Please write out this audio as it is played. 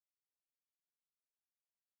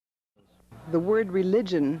The word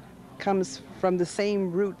religion comes from the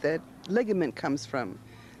same root that ligament comes from.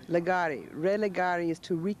 Legare. Relegare is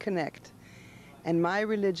to reconnect. And my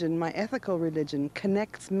religion, my ethical religion,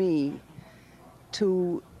 connects me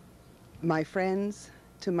to my friends,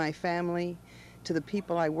 to my family, to the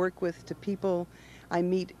people I work with, to people I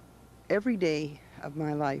meet every day of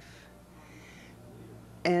my life.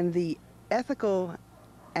 And the ethical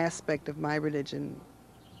aspect of my religion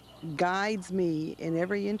guides me in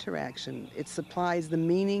every interaction. It supplies the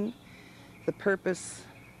meaning, the purpose,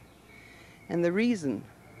 and the reason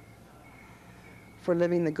for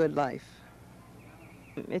living the good life.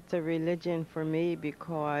 It's a religion for me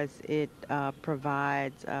because it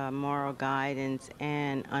provides moral guidance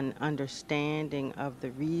and an understanding of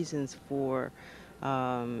the reasons for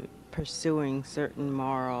pursuing certain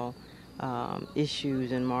moral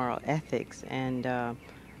issues and moral ethics. And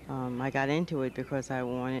I got into it because I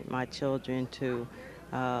wanted my children to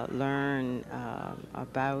learn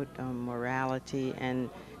about morality and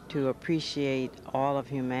to appreciate all of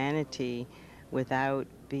humanity without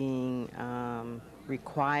being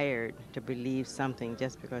required to believe something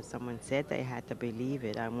just because someone said they had to believe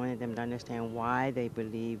it. I wanted them to understand why they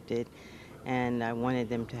believed it, and I wanted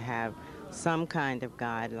them to have some kind of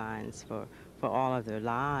guidelines for all of their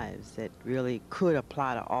lives that really could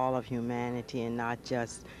apply to all of humanity and not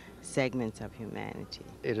just segments of humanity.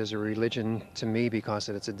 It is a religion to me because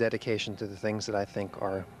it's a dedication to the things that I think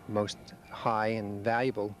are most high and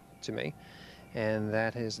valuable to me, and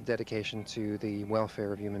that is a dedication to the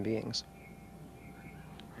welfare of human beings.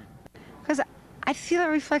 Because I feel it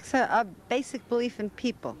reflects a basic belief in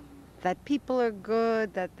people, that people are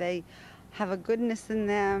good, that they have a goodness in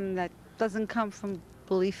them that doesn't come from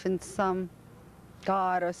belief in some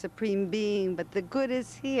God or supreme being, but the good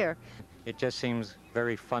is here. It just seems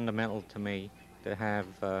very fundamental to me to have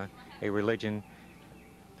a religion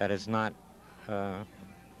that is not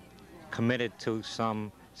committed to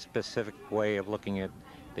some specific way of looking at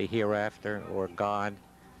the hereafter or God,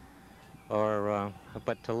 or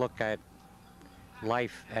but to look at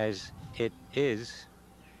life as it is,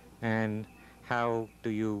 and how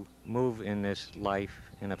do you move in this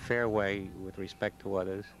life in a fair way with respect to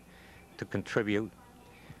others, to contribute,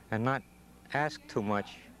 and not ask too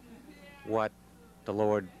much what the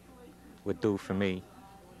Lord would do for me,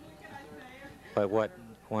 but what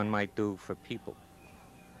one might do for people.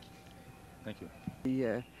 Thank you.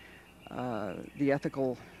 The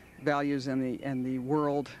ethical values and the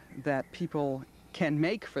world that people can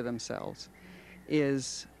make for themselves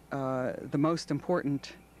is the most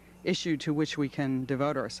important issue to which we can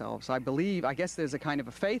devote ourselves. I guess there's a kind of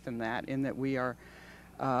a faith in that we are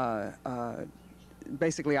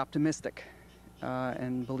basically optimistic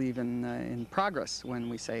and believe in progress when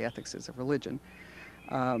we say ethics is a religion.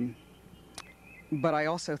 But I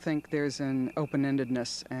also think there's an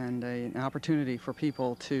open-endedness and an opportunity for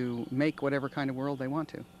people to make whatever kind of world they want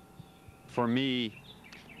to. For me,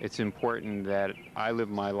 it's important that I live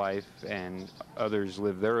my life and others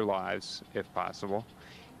live their lives, if possible,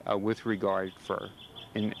 with regard for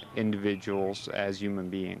individuals as human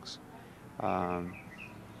beings. I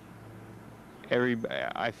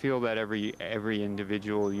feel that every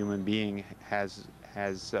individual human being has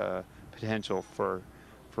potential for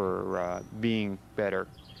being better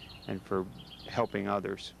and for helping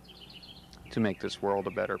others to make this world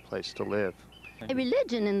a better place to live. A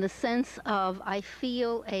religion in the sense of I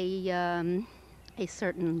feel a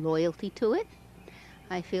certain loyalty to it.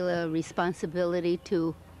 I feel a responsibility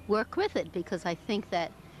to work with it because I think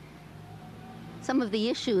that some of the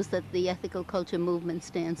issues that the ethical culture movement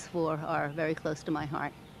stands for are very close to my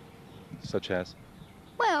heart. Such as?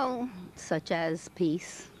 Well, such as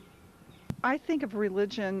peace. I think of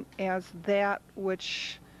religion as that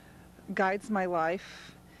which guides my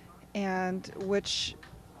life and which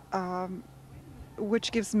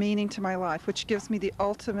gives meaning to my life, which gives me the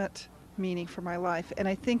ultimate meaning for my life. And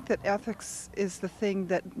I think that ethics is the thing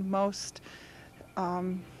that most,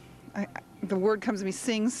 the word comes to me,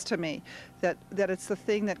 sings to me, that it's the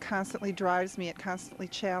thing that constantly drives me, it constantly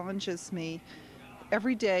challenges me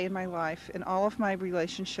every day in my life, in all of my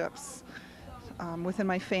relationships, within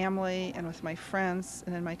my family and with my friends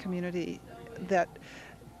and in my community, that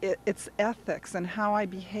it's ethics and how I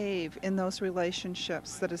behave in those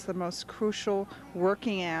relationships that is the most crucial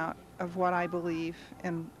working out of what I believe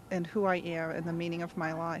and who I am and the meaning of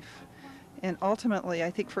my life. And ultimately, I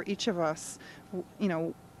think for each of us, you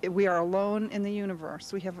know, we are alone in the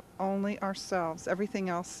universe. We have only ourselves. Everything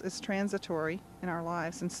else is transitory in our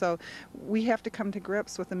lives. And so we have to come to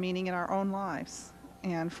grips with the meaning in our own lives.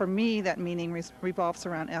 And for me, that meaning revolves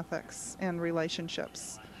around ethics and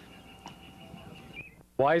relationships.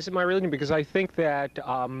 Why is it my religion? Because I think that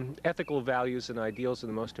ethical values and ideals are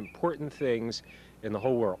the most important things in the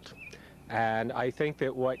whole world. And I think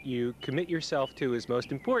that what you commit yourself to is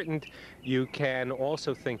most important, you can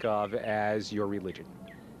also think of as your religion.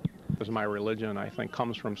 My religion, I think,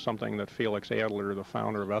 comes from something that Felix Adler, the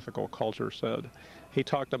founder of ethical culture, said. He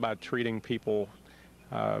talked about treating people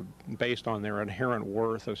based on their inherent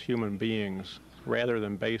worth as human beings rather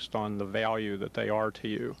than based on the value that they are to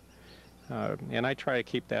you. And I try to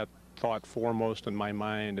keep that thought foremost in my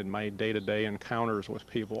mind in my day-to-day encounters with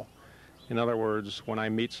people. In other words, when I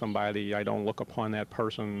meet somebody, I don't look upon that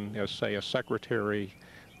person as, say, a secretary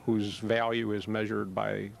whose value is measured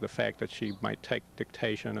by the fact that she might take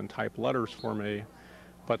dictation and type letters for me,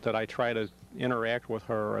 but that I try to interact with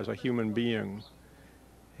her as a human being,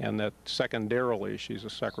 and that secondarily she's a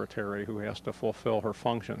secretary who has to fulfill her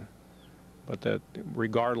function, but that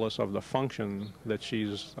regardless of the function, that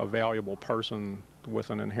she's a valuable person with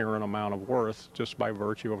an inherent amount of worth just by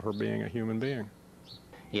virtue of her being a human being.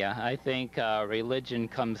 Yeah, I think religion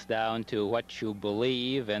comes down to what you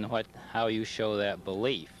believe and how you show that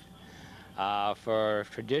belief. For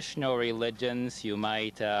traditional religions, you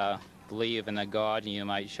might believe in a God, and you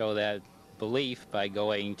might show that belief by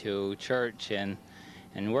going to church and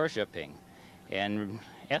worshiping. And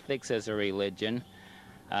ethics as a religion,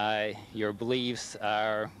 your beliefs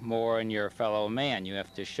are more in your fellow man. You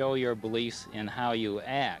have to show your beliefs in how you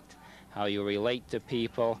act, how you relate to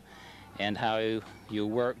people, and how you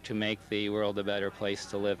work to make the world a better place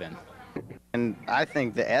to live in. And I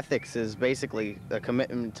think the ethics is basically a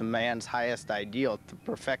commitment to man's highest ideal, to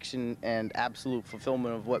perfection and absolute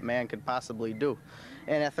fulfillment of what man could possibly do.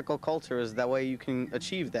 And ethical culture is the way you can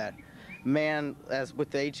achieve that. Man, as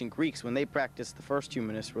with the ancient Greeks, when they practiced the first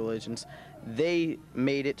humanist religions, they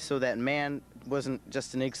made it so that man wasn't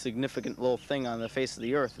just an insignificant little thing on the face of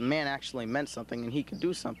the earth. Man actually meant something, and he could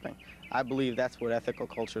do something. I believe that's what ethical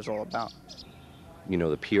culture is all about. You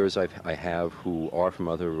know, the peers I have who are from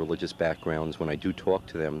other religious backgrounds, when I do talk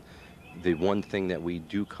to them, the one thing that we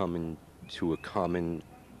do come into a common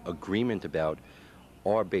agreement about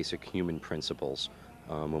are basic human principles.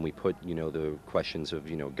 When we put, you know, the questions of,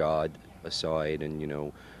 you know, God aside and, you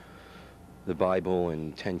know, the Bible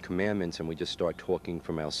and 10 Commandments, and we just start talking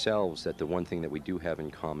from ourselves, that the one thing that we do have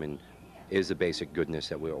in common is the basic goodness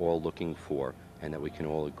that we're all looking for and that we can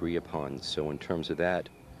all agree upon. So in terms of that,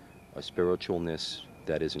 a spiritualness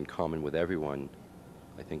that is in common with everyone,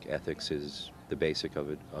 I think ethics is the basic of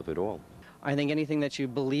it all. I think anything that you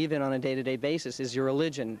believe in on a day-to-day basis is your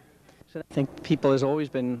religion. So I think people has always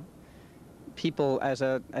been, people as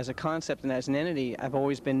a concept and as an entity have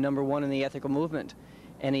always been number one in the ethical movement.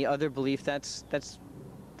 Any other belief, that's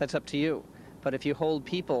up to you. But if you hold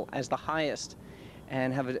people as the highest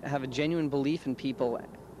and have a genuine belief in people,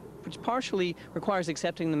 which partially requires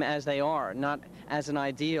accepting them as they are, not as an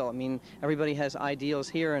ideal. I mean, everybody has ideals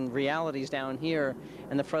here and realities down here,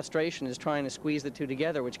 and the frustration is trying to squeeze the two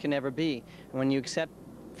together, which can never be. And when you accept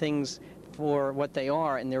things for what they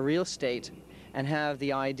are in their real state and have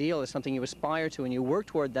the ideal as something you aspire to and you work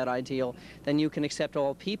toward that ideal, then you can accept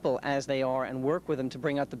all people as they are and work with them to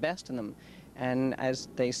bring out the best in them. And as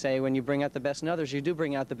they say, when you bring out the best in others, you do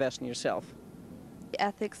bring out the best in yourself.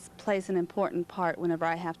 Ethics plays an important part whenever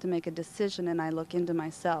I have to make a decision and I look into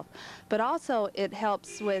myself. But also it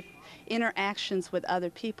helps with interactions with other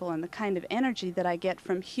people and the kind of energy that I get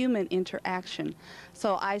from human interaction.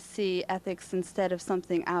 So I see ethics instead of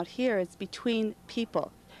something out here, it's between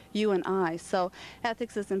people. You and I. So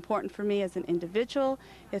ethics is important for me as an individual.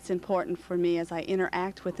 It's important for me as I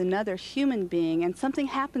interact with another human being, and something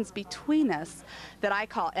happens between us that I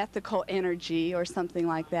call ethical energy or something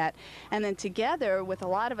like that. And then together, with a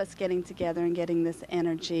lot of us getting together and getting this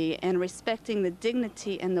energy and respecting the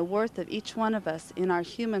dignity and the worth of each one of us in our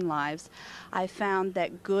human lives, I found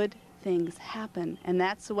that good things happen, and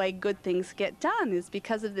that's the way good things get done, is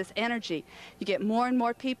because of this energy. You get more and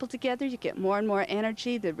more people together, you get more and more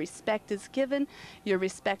energy, the respect is given, you're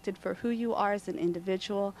respected for who you are as an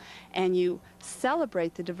individual, and you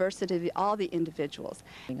celebrate the diversity of all the individuals.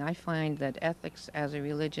 I find that ethics as a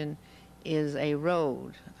religion is a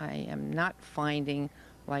road. I am not finding,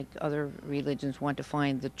 like other religions want to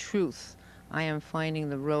find, the truth. I am finding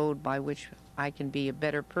the road by which I can be a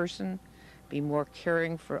better person, be more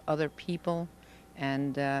caring for other people,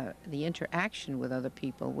 and the interaction with other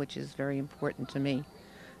people, which is very important to me.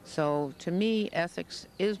 So to me, ethics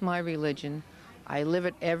is my religion. I live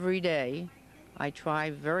it every day. I try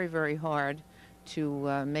very, very hard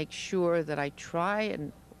to make sure that I try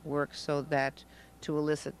and work so that to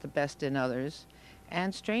elicit the best in others.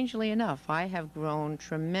 And strangely enough, I have grown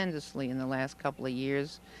tremendously in the last couple of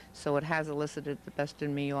years, so it has elicited the best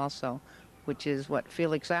in me also, which is what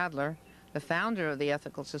Felix Adler, the founder of the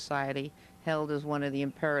Ethical Society, held as one of the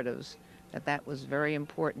imperatives, that was very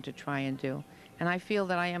important to try and do. And I feel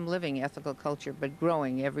that I am living ethical culture, but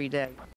growing every day.